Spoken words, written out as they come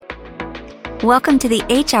Welcome to the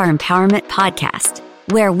HR Empowerment Podcast,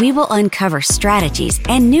 where we will uncover strategies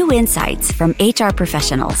and new insights from HR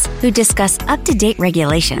professionals who discuss up-to-date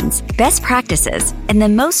regulations, best practices, and the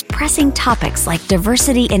most pressing topics like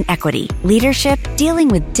diversity and equity, leadership, dealing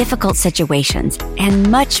with difficult situations,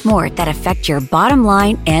 and much more that affect your bottom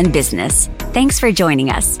line and business. Thanks for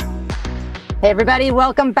joining us. Hey everybody,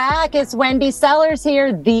 welcome back. It's Wendy Sellers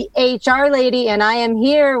here, the HR lady, and I am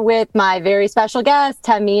here with my very special guest,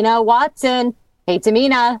 Tamina Watson. Hey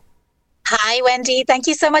Tamina. Hi Wendy, thank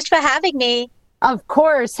you so much for having me. Of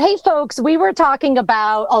course. Hey folks, we were talking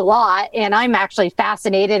about a lot, and I'm actually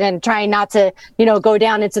fascinated and trying not to, go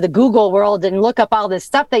down into the Google world and look up all this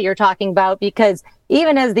stuff that you're talking about, because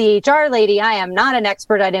even as the HR lady, I am not an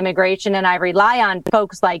expert at immigration, and I rely on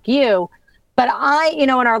folks like you. But in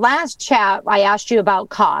our last chat, I asked you about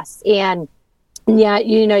costs, and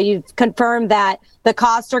you've confirmed that the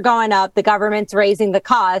costs are going up, the government's raising the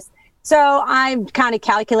costs. So I'm kind of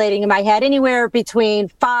calculating in my head anywhere between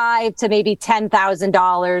 $5,000 to maybe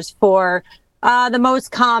 $10,000 for the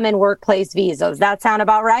most common workplace visas. That sound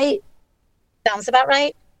about right? Sounds about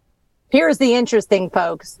right. Here's the interesting,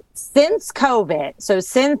 folks. Since COVID, so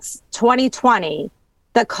since 2020,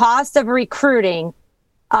 the cost of recruiting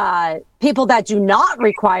people that do not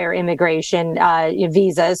require immigration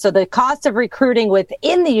visas, so the cost of recruiting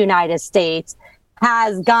within the United States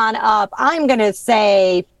has gone up, I'm going to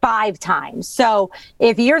say 5 times. So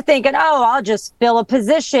if you're thinking, I'll just fill a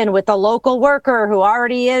position with a local worker who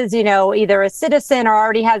already is, either a citizen or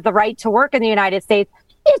already has the right to work in the United States,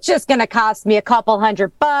 it's just going to cost me a couple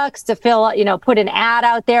 $100 to fill, put an ad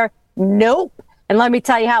out there. Nope. And let me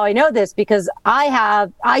tell you how I know this, because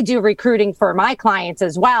I do recruiting for my clients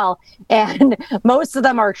as well. And most of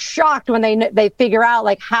them are shocked when they figure out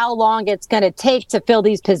like how long it's going to take to fill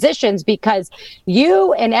these positions, because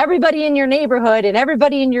you and everybody in your neighborhood and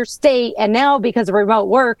everybody in your state, and now because of remote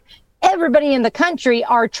work, everybody in the country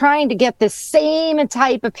are trying to get the same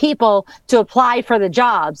type of people to apply for the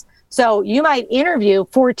jobs. So you might interview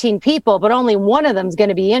 14 people, but only one of them is going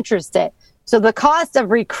to be interested. So the cost of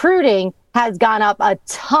recruiting has gone up a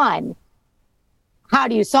ton. How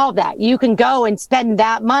do you solve that? You can go and spend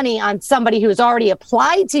that money on somebody who's already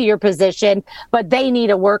applied to your position, but they need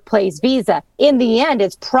a workplace visa. In the end,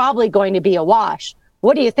 it's probably going to be a wash.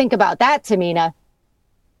 What do you think about that, Tamina?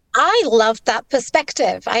 I love that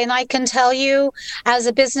perspective. And I can tell you, as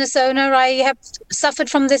a business owner, I have suffered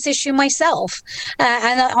from this issue myself.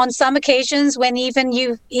 And on some occasions, when even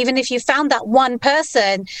if you found that one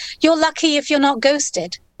person, you're lucky if you're not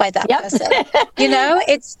ghosted by that person.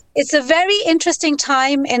 It's a very interesting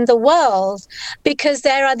time in the world, because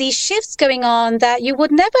there are these shifts going on that you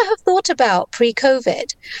would never have thought about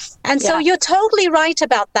pre-COVID. And so you're totally right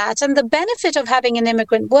about that. And the benefit of having an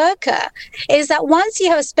immigrant worker is that once you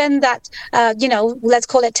have spent that, let's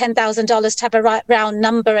call it $10,000 to have a round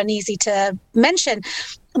number and easy to mention,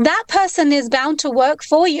 that person is bound to work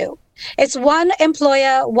for you. It's one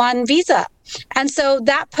employer, one visa. And so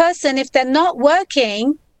that person, if they're not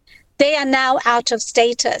working, they are now out of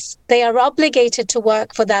status. They are obligated to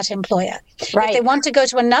work for that employer. Right. If they want to go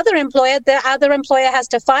to another employer, the other employer has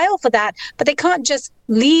to file for that, but they can't just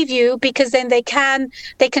leave you, because then they can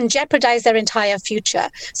jeopardize their entire future.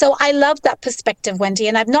 So I love that perspective, Wendy,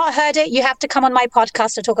 and I've not heard it. You have to come on my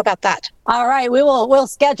podcast to talk about that. All right, we'll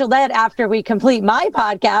schedule that after we complete my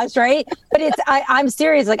podcast, right? But I'm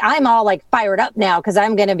serious. Like, I'm all like fired up now, because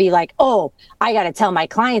I'm going to be like, I got to tell my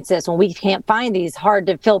clients this when we can't find these hard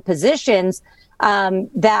to fill positions,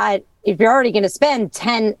 that if you're already going to spend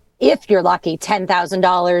if you're lucky,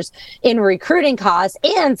 $10,000 in recruiting costs,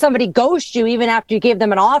 and somebody ghosts you even after you give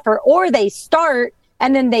them an offer, or they start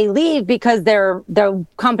and then they leave because the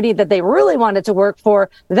company that they really wanted to work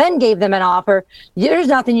for then gave them an offer, there's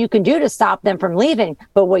nothing you can do to stop them from leaving.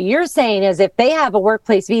 But what you're saying is if they have a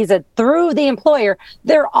workplace visa through the employer,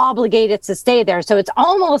 they're obligated to stay there. So it's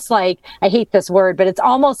almost like, I hate this word, but it's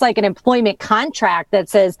almost like an employment contract that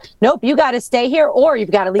says, nope, you got to stay here or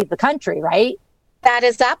you've got to leave the country, right? That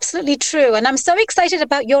is absolutely true. And I'm so excited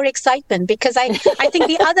about your excitement, because I think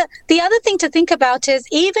the other thing to think about is,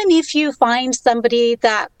 even if you find somebody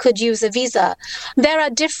that could use a visa, there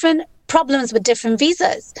are different problems with different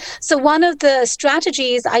visas. So one of the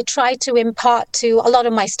strategies I try to impart to a lot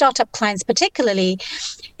of my startup clients particularly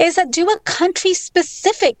is that do a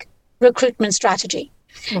country-specific recruitment strategy.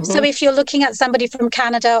 Mm-hmm. So if you're looking at somebody from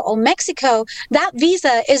Canada or Mexico, that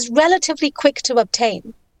visa is relatively quick to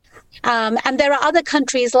obtain. And there are other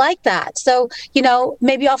countries like that. So,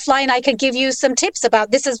 maybe offline I can give you some tips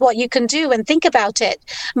about this is what you can do and think about it.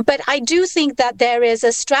 But I do think that there is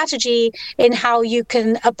a strategy in how you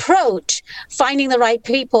can approach finding the right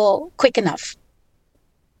people quick enough.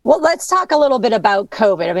 Well, let's talk a little bit about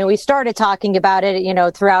COVID. I mean, we started talking about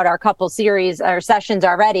it, throughout our couple series or sessions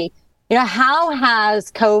already. How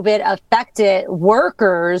has COVID affected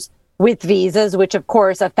workers with visas, which of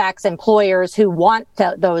course affects employers who want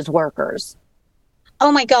those workers?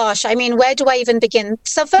 Oh my gosh. I mean, where do I even begin?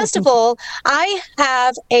 So first of all, I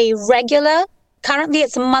have a regular, currently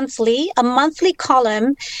it's a monthly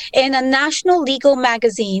column in a national legal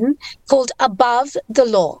magazine called Above the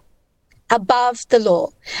Law. Above the Law.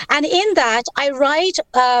 And in that, I write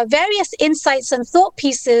various insights and thought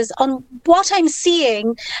pieces on what I'm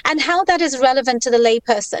seeing and how that is relevant to the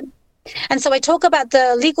layperson. And so I talk about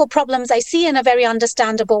the legal problems I see in a very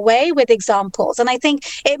understandable way with examples. And I think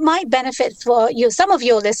it might benefit for you, some of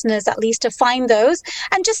your listeners at least, to find those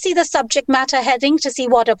and just see the subject matter heading to see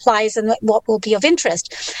what applies and what will be of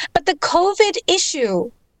interest. But the COVID issue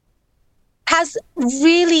has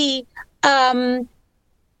really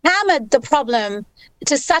hammered the problem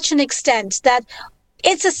to such an extent that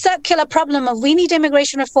it's a circular problem of we need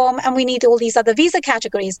immigration reform and we need all these other visa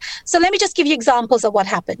categories. So let me just give you examples of what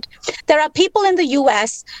happened. There are people in the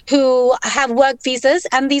US who have work visas,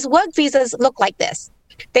 and these work visas look like this.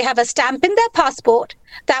 They have a stamp in their passport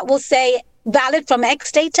that will say valid from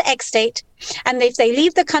X date to X date. And if they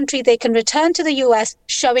leave the country, they can return to the US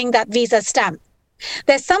showing that visa stamp.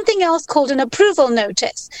 There's something else called an approval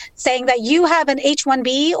notice saying that you have an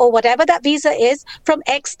H-1B or whatever that visa is from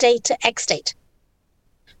X date to X date.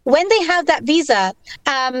 When they have that visa,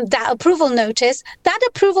 that approval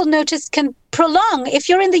notice can prolong. If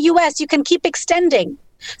you're in the US, you can keep extending.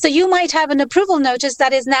 So you might have an approval notice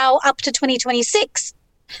that is now up to 2026.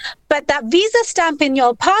 But that visa stamp in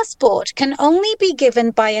your passport can only be given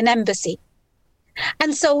by an embassy.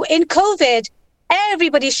 And so in COVID,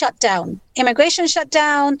 everybody shut down. Immigration shut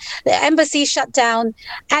down, the embassy shut down.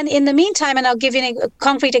 And in the meantime, and I'll give you a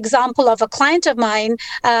concrete example of a client of mine,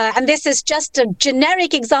 and this is just a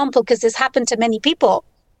generic example because this happened to many people.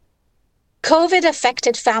 COVID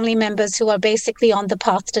affected family members who are basically on the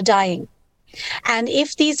path to dying. And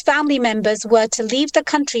if these family members were to leave the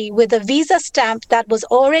country with a visa stamp that was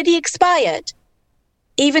already expired,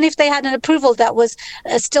 even if they had an approval that was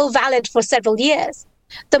still valid for several years,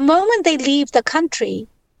 the moment they leave the country,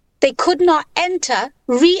 they could not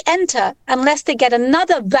re-enter unless they get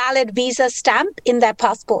another valid visa stamp in their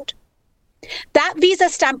passport. That visa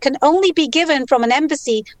stamp can only be given from an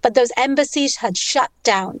embassy, but those embassies had shut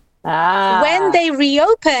down. When they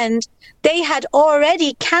reopened, they had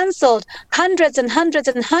already canceled hundreds and hundreds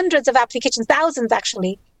and hundreds of applications, thousands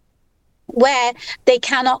actually, where they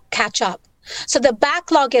cannot catch up. So the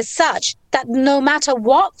backlog is such that no matter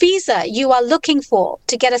what visa you are looking for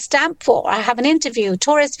to get a stamp for, I have an interview,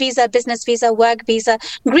 tourist visa, business visa, work visa,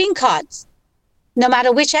 green cards, no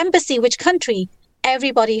matter which embassy, which country,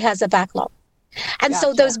 everybody has a backlog. And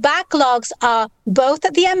so those backlogs are both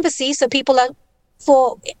at the embassy, so people are,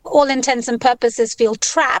 for all intents and purposes, feel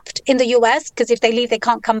trapped in the US because if they leave, they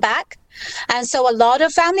can't come back. And so a lot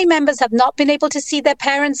of family members have not been able to see their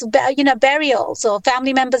parents, burials or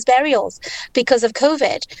family members' burials because of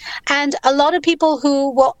COVID. And a lot of people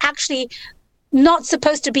who were actually not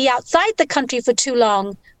supposed to be outside the country for too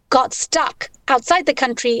long got stuck outside the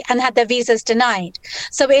country and had their visas denied.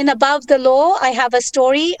 So in Above the Law, I have a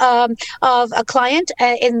story of a client,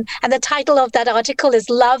 and the title of that article is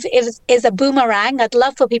Love is a Boomerang. I'd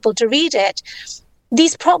love for people to read it.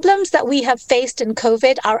 These problems that we have faced in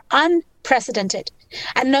COVID are unprecedented.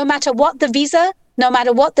 And no matter what the visa, no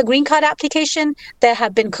matter what the green card application, there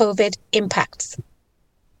have been COVID impacts.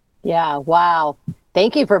 Yeah, wow.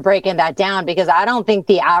 Thank you for breaking that down, because I don't think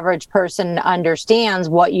the average person understands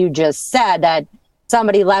what you just said, that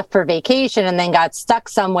somebody left for vacation and then got stuck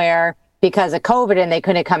somewhere because of COVID and they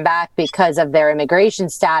couldn't come back because of their immigration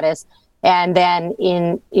status. And then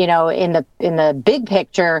in the big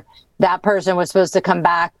picture, that person was supposed to come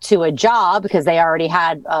back to a job because they already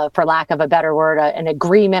had, for lack of a better word, an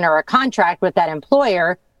agreement or a contract with that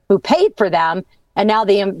employer who paid for them. And now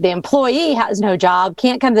the employee has no job,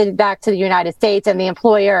 can't come back to the United States, and the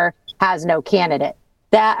employer has no candidate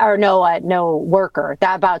no worker.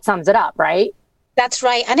 That about sums it up, right? That's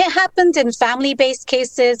right. And it happened in family-based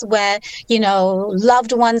cases where,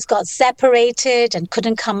 loved ones got separated and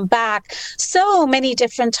couldn't come back. So many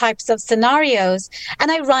different types of scenarios.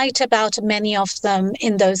 And I write about many of them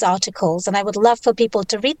in those articles. And I would love for people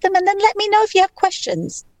to read them and then let me know if you have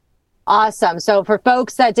questions. Awesome. So for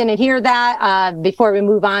folks that didn't hear that, before we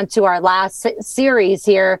move on to our last series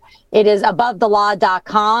here, it is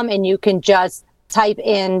abovethelaw.com, and you can just type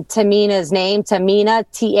in Tamina's name, Tamina,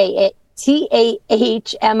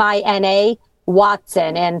 Tahmina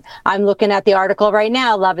Watson. And I'm looking at the article right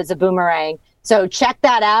now, Love is a Boomerang. So check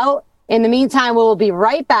that out. In the meantime, we will be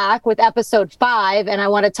right back with episode 5. And I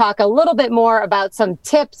want to talk a little bit more about some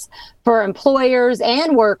tips for employers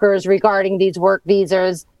and workers regarding these work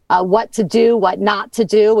visas. What to do, what not to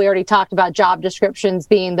do. We already talked about job descriptions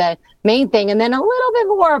being the main thing. And then a little bit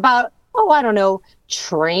more about,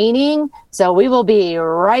 training. So we will be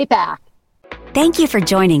right back. Thank you for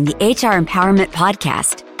joining the HR Empowerment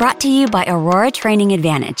Podcast, brought to you by Aurora Training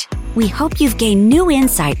Advantage. We hope you've gained new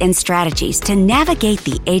insight and strategies to navigate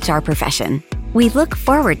the HR profession. We look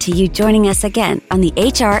forward to you joining us again on the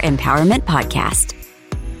HR Empowerment Podcast.